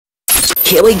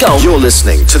Here we go. You're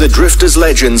listening to the Drifters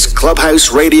Legends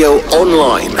Clubhouse Radio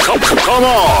Online. Come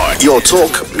on! Your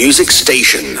talk music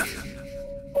station.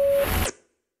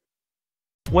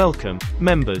 Welcome,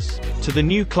 members, to the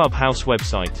new Clubhouse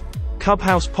website.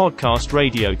 Clubhouse Podcast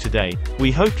Radio today.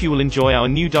 We hope you will enjoy our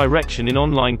new direction in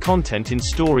online content in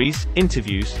stories,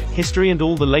 interviews, history and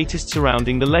all the latest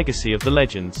surrounding the legacy of the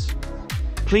legends.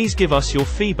 Please give us your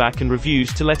feedback and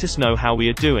reviews to let us know how we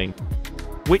are doing,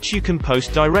 which you can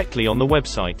post directly on the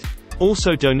website.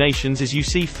 Also donations as you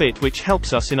see fit, which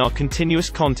helps us in our continuous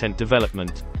content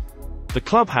development. The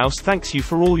Clubhouse thanks you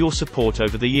for all your support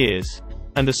over the years.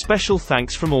 And a special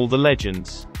thanks from all the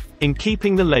legends in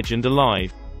keeping the legend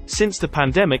alive. Since the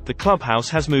pandemic, the Clubhouse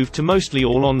has moved to mostly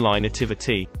all online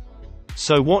activity.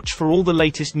 So watch for all the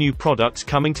latest new products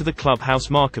coming to the Clubhouse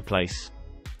marketplace.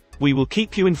 We will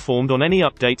keep you informed on any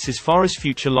updates as far as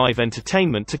future live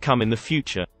entertainment to come in the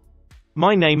future.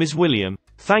 My name is William.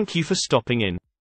 Thank you for stopping in.